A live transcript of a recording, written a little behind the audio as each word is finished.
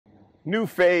New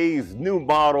phase, new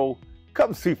model.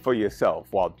 Come see for yourself.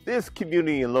 While this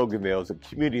community in Loganville is a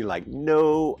community like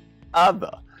no other.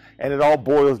 And it all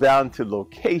boils down to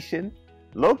location,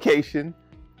 location,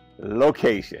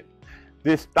 location.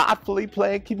 This thoughtfully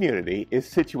planned community is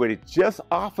situated just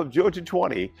off of Georgia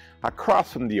 20,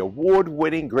 across from the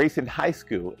award-winning Grayson High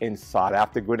School in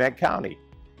sought-after Gwinnett County.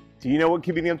 Do you know what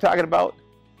community I'm talking about?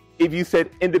 If you said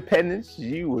Independence,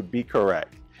 you would be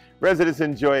correct. Residents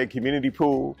enjoy a community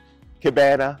pool,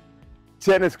 cabana,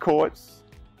 tennis courts,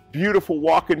 beautiful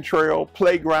walking trail,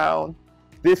 playground.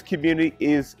 This community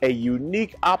is a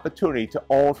unique opportunity to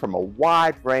own from a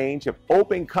wide range of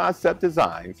open concept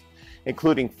designs,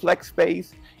 including flex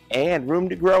space and room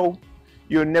to grow.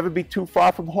 You'll never be too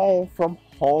far from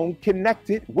home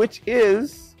connected, which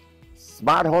is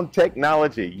smart home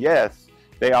technology. Yes,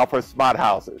 they offer smart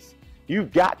houses.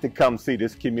 You've got to come see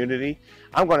this community.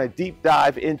 I'm going to deep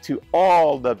dive into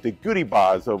all of the goodie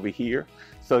bars over here,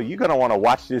 so you're going to want to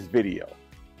watch this video.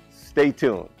 Stay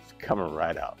tuned. It's coming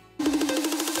right up.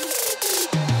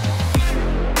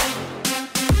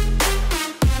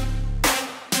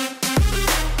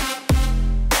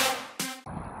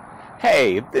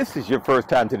 Hey, if this is your first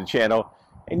time to the channel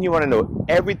and you want to know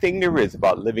everything there is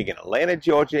about living in Atlanta,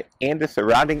 Georgia and the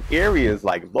surrounding areas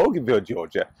like Loganville,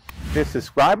 Georgia, then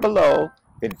subscribe below,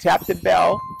 then tap the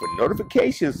bell for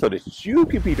notifications so that you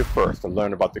can be the first to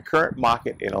learn about the current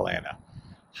market in Atlanta.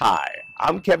 Hi,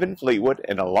 I'm Kevin Fleetwood,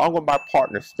 and along with my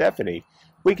partner Stephanie,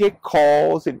 we get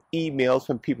calls and emails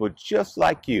from people just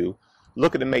like you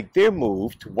looking to make their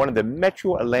move to one of the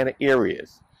metro Atlanta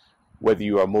areas. Whether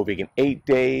you are moving in 8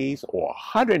 days or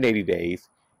 180 days,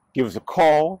 give us a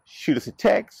call, shoot us a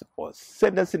text, or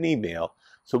send us an email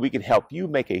so we can help you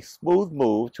make a smooth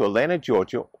move to Atlanta,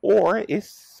 Georgia, or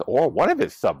one of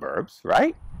its suburbs,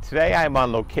 right? Today I am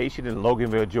on location in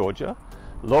Loganville, Georgia.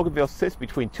 Loganville sits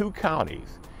between two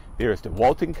counties. There is the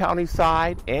Walton County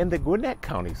side and the Gwinnett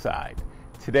County side.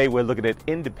 Today we're looking at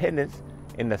Independence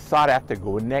in the sought-after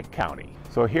Gwinnett County.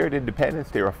 So here at Independence,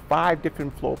 there are 5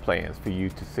 different floor plans for you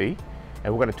to see,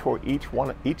 and we're going to tour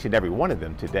each and every one of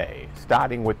them today,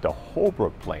 starting with the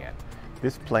Holbrook plan.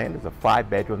 This plan is a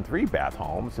 5-bedroom, 3-bath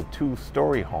home. It's a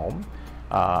 2-story home.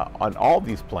 On all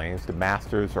these plans, the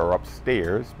masters are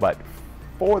upstairs, but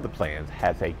 4 of the plans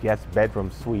has a guest bedroom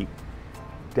suite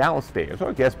downstairs, or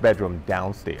a guest bedroom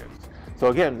downstairs. So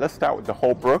again, let's start with the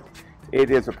Holbrook. It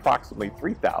is approximately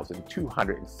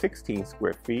 3,216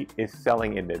 square feet. It's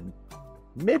selling in the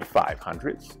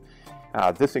mid-500s.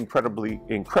 This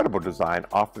incredible design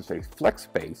offers a flex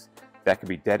space that can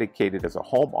be dedicated as a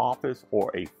home office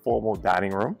or a formal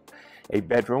dining room, a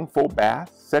bedroom, full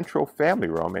bath, central family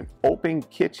room, and open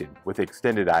kitchen with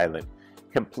extended island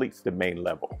completes the main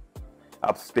level.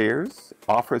 Upstairs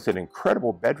offers an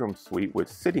incredible bedroom suite with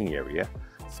sitting area,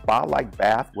 spa-like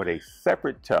bath with a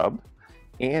separate tub,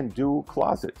 and dual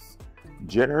closets.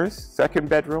 Generous second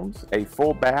bedrooms, a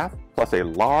full bath, plus a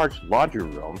large laundry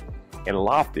room and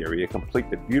loft area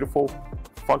complete the beautiful,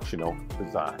 functional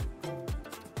design.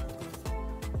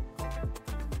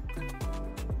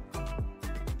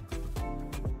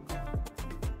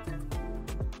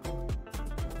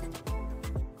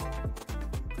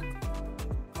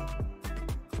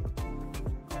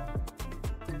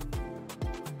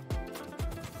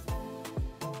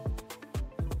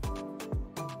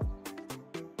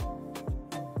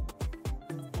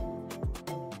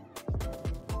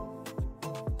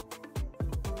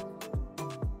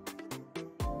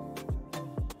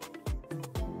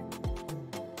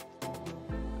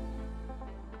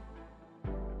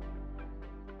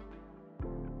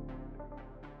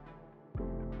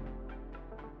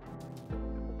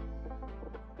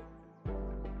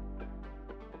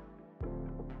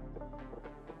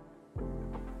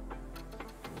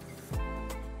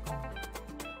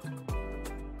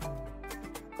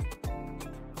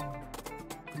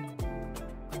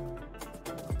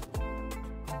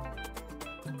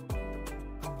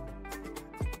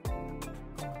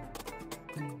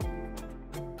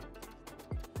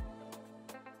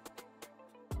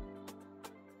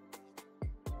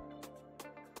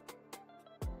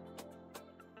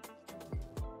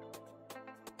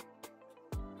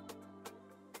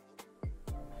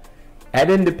 At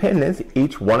Independence,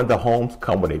 each one of the homes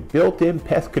come with a built-in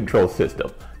pest control system,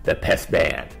 the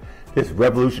PestBan. This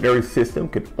revolutionary system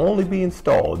can only be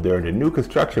installed during the new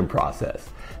construction process.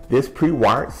 This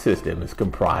pre-wired system is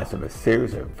comprised of a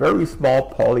series of very small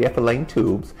polyethylene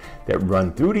tubes that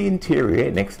run through the interior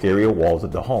and exterior walls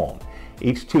of the home.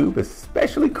 Each tube is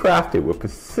specially crafted with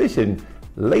precision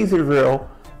laser drill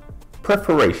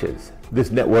perforations.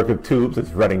 This network of tubes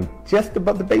is running just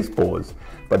above the baseboards,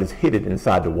 but is hidden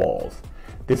inside the walls.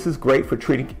 This is great for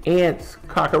treating ants,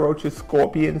 cockroaches,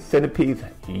 scorpions, centipedes,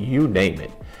 you name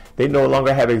it. They no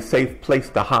longer have a safe place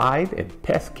to hide, and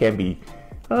pests can be,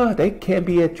 they can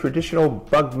be a traditional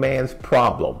bug man's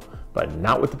problem, but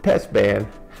not with the PestBan.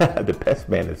 The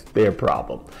PestBan is their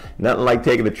problem. Nothing like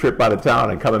taking a trip out of town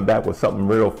and coming back with something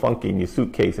real funky in your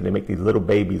suitcase and they make these little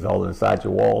babies all inside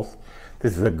your walls.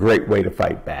 This is a great way to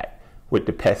fight back with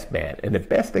the PestBan. And the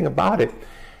best thing about it,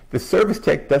 the service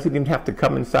tech doesn't even have to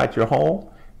come inside your home.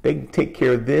 They can take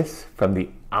care of this from the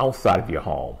outside of your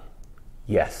home.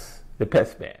 Yes, the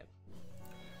PestBan.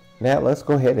 Now let's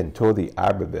go ahead and tour the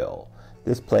UNVEILED.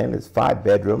 This plan is 5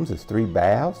 bedrooms, it's 3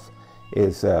 baths,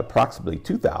 is approximately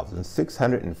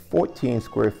 2,614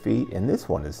 square feet, and this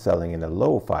one is selling in the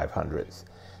low 500s.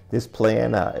 This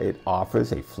plan, it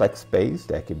offers a flex space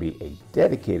that can be a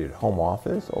dedicated home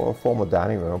office or a formal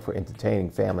dining room for entertaining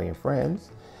family and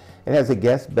friends. It has a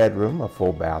guest bedroom, a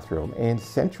full bathroom, and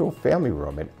central family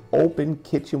room. An open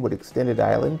kitchen with extended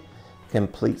island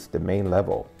completes the main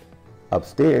level.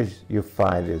 Upstairs, you'll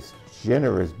find this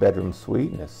generous bedroom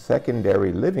suite and a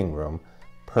secondary living room,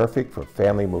 perfect for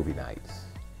family movie nights.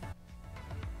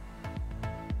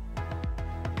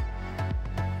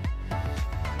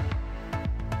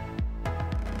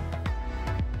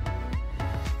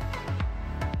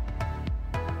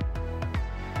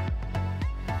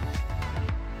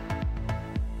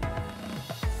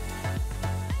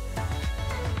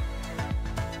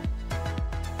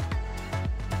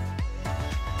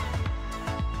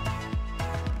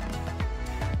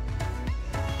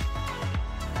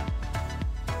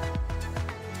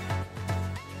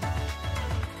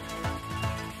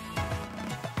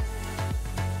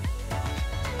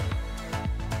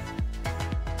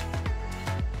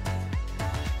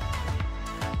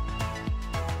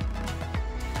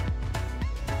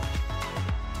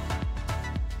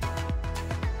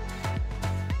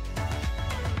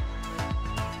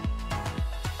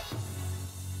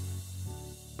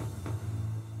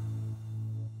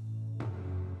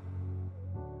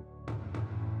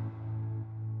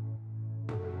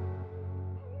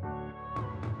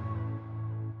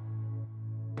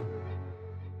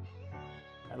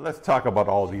 Let's talk about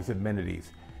all these amenities.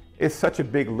 It's such a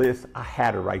big list, I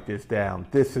had to write this down.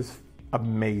 This is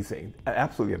amazing,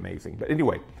 absolutely amazing. But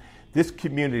anyway, this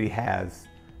community has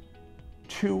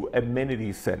 2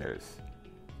 amenity centers,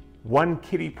 1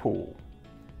 kiddie pool,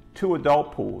 2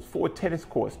 adult pools, 4 tennis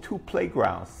courts, 2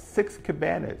 playgrounds, 6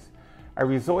 cabanas, a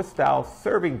resort-style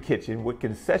serving kitchen with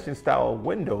concession-style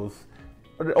windows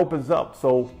that opens up.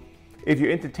 So if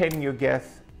you're entertaining your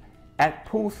guests at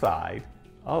poolside,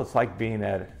 oh, it's like being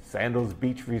at Sandals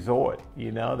Beach Resort.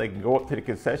 You know, they can go up to the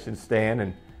concession stand,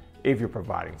 and if you're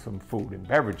providing some food and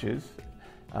beverages,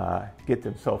 get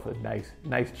themselves a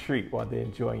nice treat while they're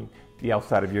enjoying the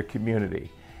outside of your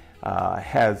community.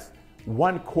 Has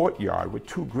 1 courtyard with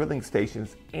 2 grilling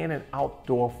stations and an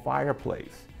outdoor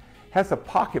fireplace. Has a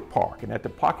pocket park, and at the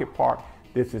pocket park,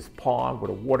 there's this pond with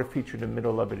a water feature in the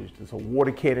middle of it. There's a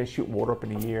water cannon shooting water up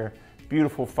in the air,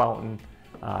 beautiful fountain.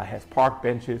 Has park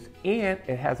benches, and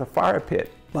it has a fire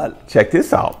pit. But check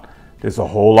this out, there's a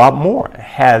whole lot more. It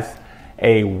has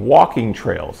a walking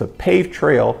trail. It's a paved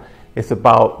trail. It's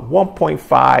about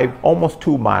 1.5, almost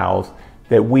 2 miles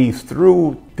that weaves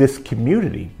through this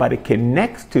community, but it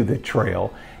connects to the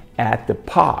trail at the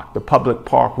park, the public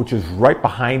park, which is right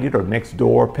behind it or next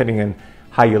door, depending on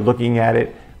how you're looking at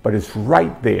it. But it's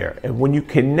right there. And when you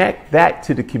connect that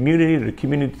to the community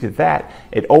to that,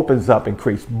 it opens up and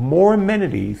creates more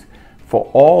amenities for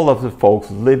all of the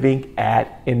folks living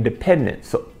at Independence.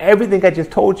 So everything I just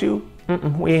told you,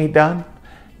 we ain't done.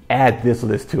 Add this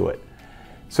list to it.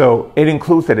 So it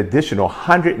includes an additional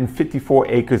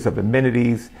 154 acres of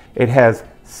amenities. It has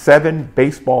 7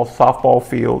 baseball, softball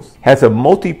fields, has a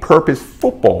multi-purpose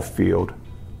football field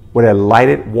with a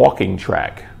lighted walking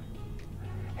track.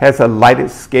 Has a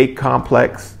lighted skate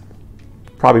complex,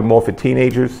 probably more for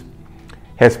teenagers.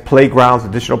 Has playgrounds,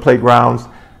 additional playgrounds.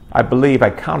 I believe, I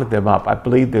counted them up, I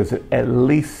believe there's at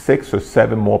least 6 or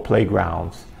 7 more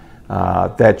playgrounds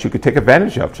that you could take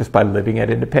advantage of just by living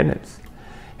at Independence.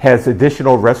 Has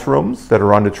additional restrooms that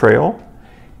are on the trail.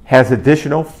 Has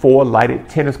additional 4 lighted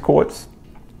tennis courts.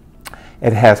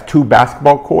 It has 2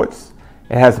 basketball courts.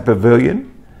 It has a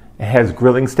pavilion. It has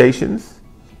grilling stations.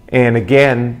 And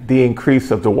again, the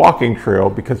increase of the walking trail,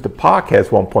 because the park has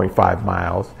 1.5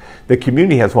 miles, the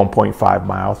community has 1.5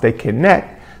 miles, they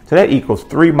connect, so that equals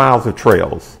 3 miles of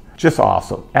trails. Just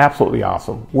awesome, absolutely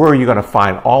awesome. Where are you gonna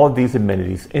find all of these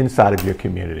amenities inside of your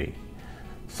community?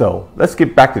 So let's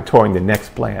get back to touring the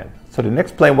next plan. So the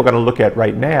next plan we're gonna look at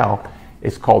right now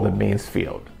is called the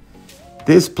Mansfield.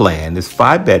 This plan is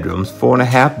 5 bedrooms,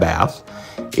 4.5 baths.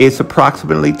 It's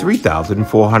approximately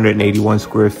 3,481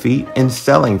 square feet and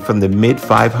selling from the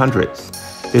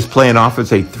mid-500s. This plan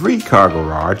offers a 3-car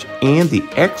garage and the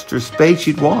extra space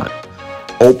you'd want.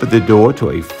 Open the door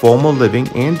to a formal living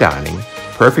and dining,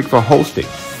 perfect for hosting.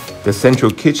 The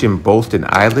central kitchen boasts an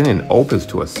island and opens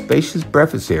to a spacious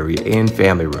breakfast area and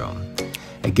family room.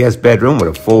 A guest bedroom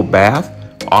with a full bath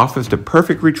offers the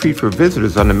perfect retreat for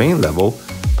visitors on the main level,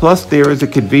 plus there is a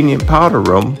convenient powder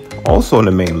room also on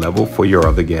the main level for your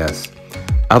other guests.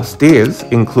 Upstairs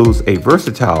includes a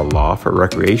versatile loft for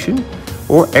recreation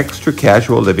or extra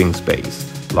casual living space,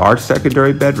 large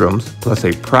secondary bedrooms, plus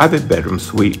a private bedroom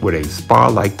suite with a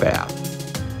spa-like bath.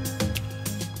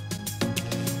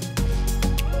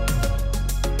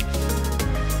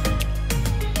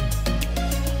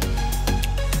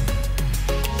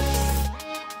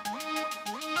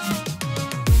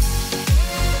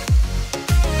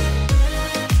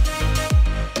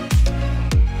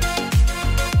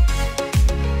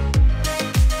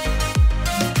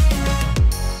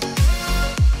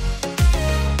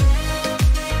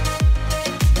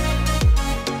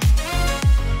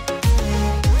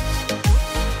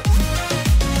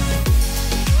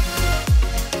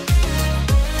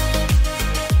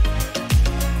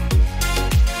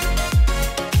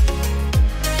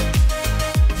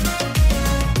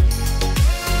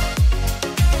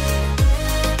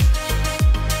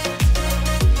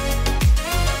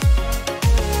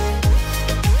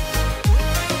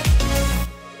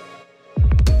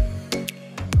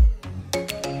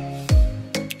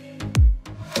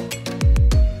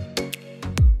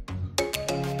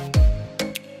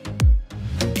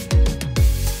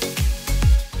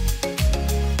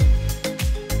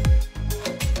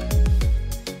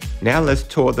 Now let's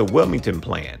tour the Wilmington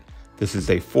plan. This is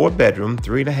a 4-bedroom,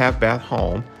 3.5 bath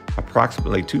home,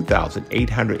 approximately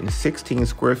 2,816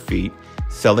 square feet,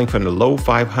 selling from the low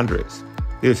 500s.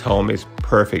 This home is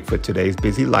perfect for today's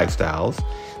busy lifestyles.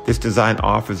 This design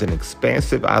offers an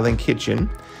expansive island kitchen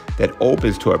that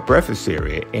opens to a breakfast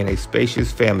area and a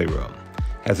spacious family room.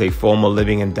 Has a formal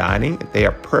living and dining. They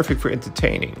are perfect for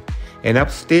entertaining. And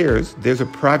upstairs, there's a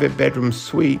private bedroom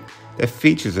suite that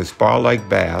features a spa-like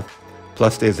bath,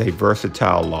 plus there's a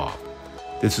versatile loft.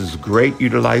 This is great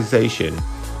utilization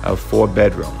of 4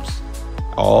 bedrooms.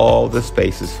 All the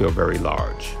spaces feel very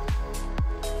large.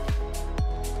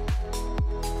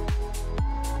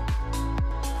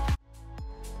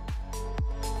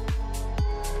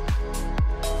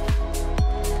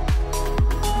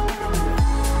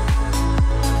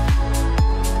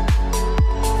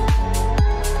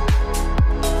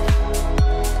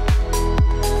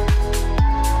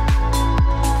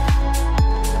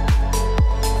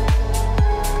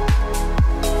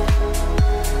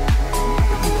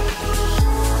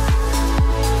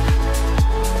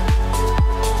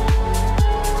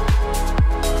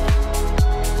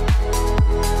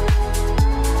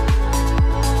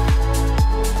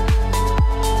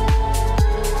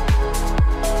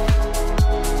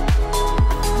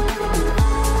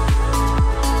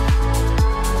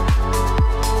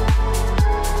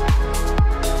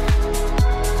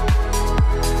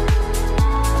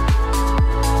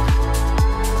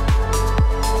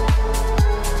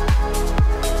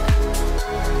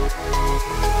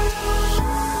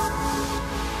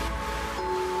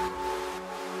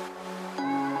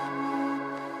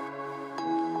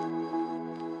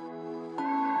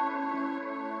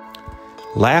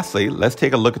 Lastly, let's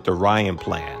take a look at the Ryan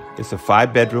plan. It's a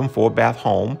 5-bedroom, 4-bath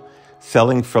home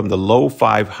selling from the low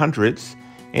 500s,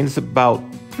 and it's about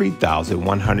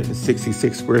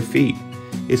 3,166 square feet.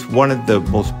 It's one of the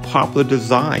most popular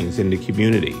designs in the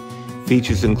community.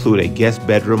 Features include a guest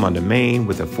bedroom on the main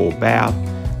with a full bath,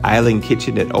 island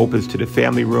kitchen that opens to the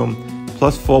family room,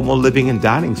 plus formal living and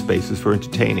dining spaces for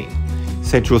entertaining.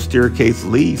 Central staircase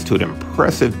leads to an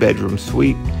impressive bedroom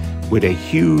suite with a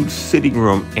huge sitting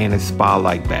room and a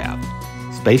spa-like bath.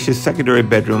 Spacious secondary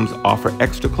bedrooms offer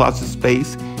extra closet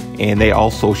space, and they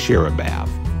also share a bath.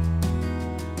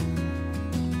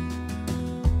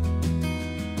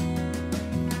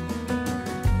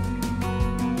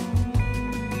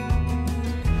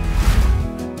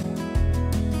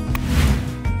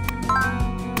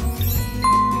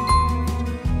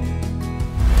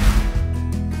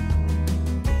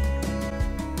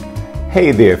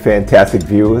 Hey there, fantastic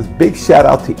viewers. Big shout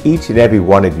out to each and every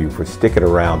one of you for sticking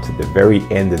around to the very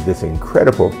end of this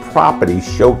incredible property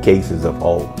showcases of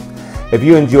homes. If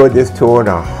you enjoyed this tour and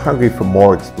are hungry for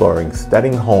more exploring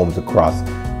stunning homes across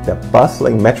the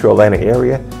bustling Metro Atlanta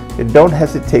area, then don't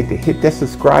hesitate to hit that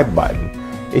subscribe button.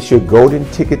 It's your golden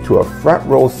ticket to a front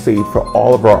row seat for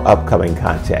all of our upcoming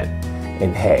content.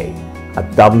 And hey, A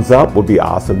thumbs up would be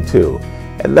awesome too.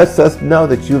 It lets us know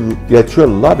that you're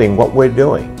loving what we're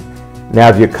doing. Now,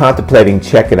 if you're contemplating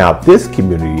checking out this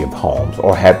community of homes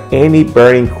or have any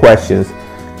burning questions,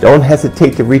 don't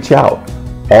hesitate to reach out.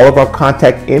 All of our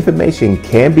contact information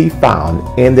can be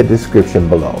found in the description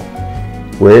below.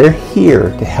 We're here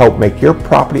to help make your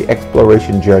property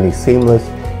exploration journey seamless,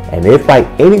 and if by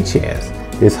any chance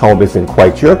this home isn't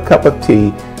quite your cup of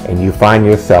tea and you find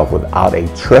yourself without a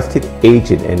trusted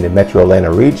agent in the Metro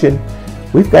Atlanta region,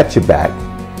 we've got your back.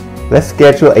 Let's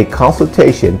schedule a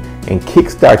consultation and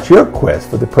kickstart your quest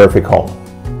for the perfect home.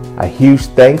 A huge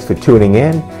thanks for tuning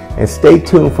in, and stay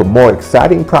tuned for more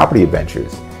exciting property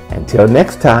adventures. Until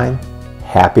next time,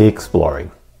 happy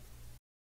exploring.